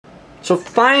So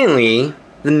finally,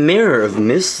 the Mirror of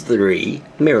Mystery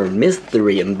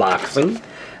unboxing.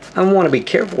 I want to be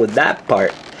careful with that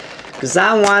part, because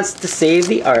I want to save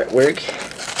the artwork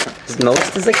as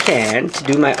most as I can to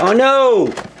do my... Oh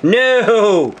no!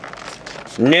 No!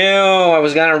 No! I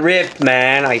was gonna rip,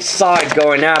 man. I saw it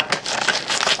going up.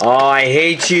 Oh, I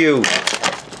hate you.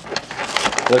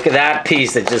 Look at that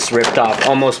piece that just ripped off.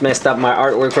 Almost messed up my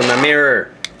artwork from my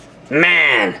mirror.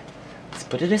 Man! Let's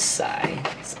put it aside.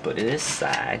 Let's put it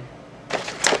aside.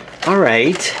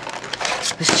 Alright.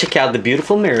 Let's check out the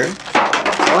beautiful mirror.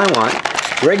 That's all I want.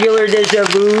 Regular Deja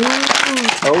Vu.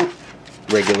 Oh.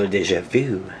 Regular Deja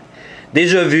Vu.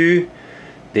 Deja Vu.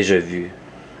 Deja Vu.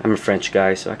 I'm a French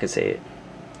guy, so I can say it.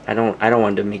 I don't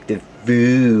want to make the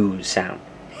vu sound.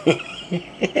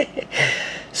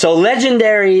 So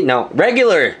legendary, no,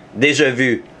 regular Deja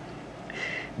Vu.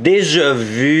 Deja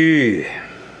Vu.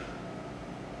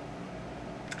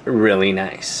 Really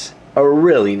nice.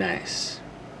 Really nice.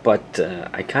 But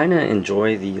I kind of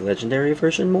enjoy the legendary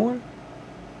version more.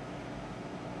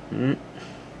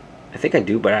 I think I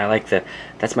do, but I like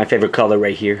that's my favorite color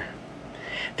right here.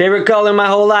 Favorite color in my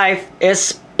whole life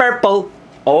is purple.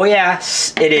 Oh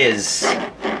yes, it is.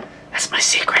 That's my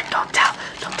secret. Don't tell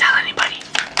anybody.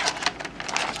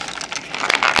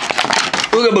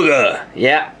 Booga booga.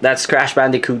 Yeah, that's Crash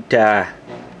Bandicoot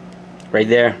right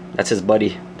there. That's his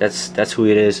buddy. That's who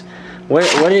it is.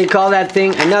 What do you call that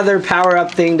thing? Another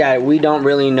power-up thing that we don't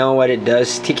really know what it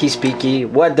does. Tiki Speaky.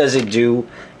 What does it do?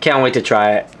 Can't wait to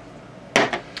try it.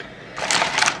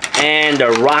 And the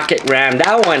Rocket Ram.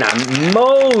 That one I'm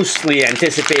mostly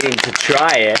anticipating to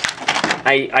try it.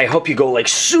 I hope you go like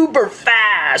super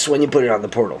fast when you put it on the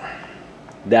portal.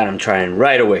 That I'm trying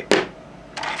right away.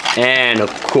 And of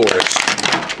course,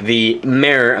 the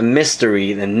Mirror of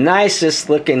Mystery. The nicest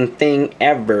looking thing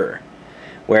ever.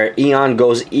 Where Eon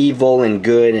goes evil and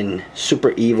good and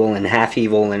super evil and half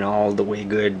evil and all the way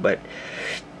good. But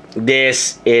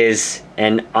this is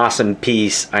an awesome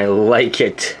piece. I like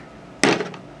it.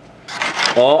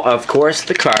 Oh, of course,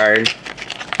 the card.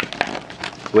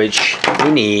 Which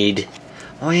we need.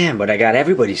 Oh yeah, but I got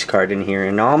everybody's card in here.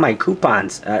 And all my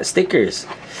coupons, stickers.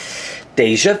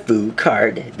 Deja Vu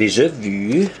card. Deja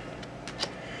Vu.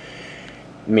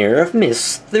 Mirror of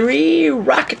Mystery,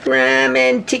 Rocket Ram,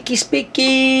 and Tiki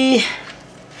Speaky.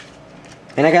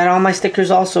 And I got all my stickers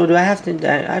also. Do I have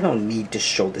to? I don't need to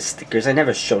show the stickers. I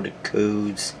never show the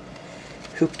codes.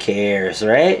 Who cares,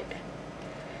 right?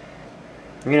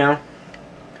 You know.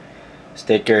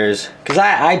 Stickers. Because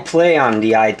I play on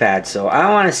the iPad, so I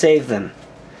want to save them.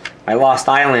 My Lost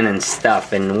Island and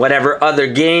stuff, and whatever other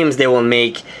games they will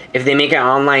make. If they make an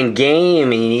online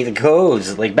game and you need the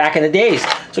codes, like back in the days.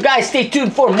 So guys, stay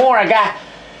tuned for more. I got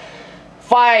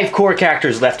 5 core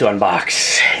characters left to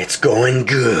unbox. It's going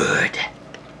good.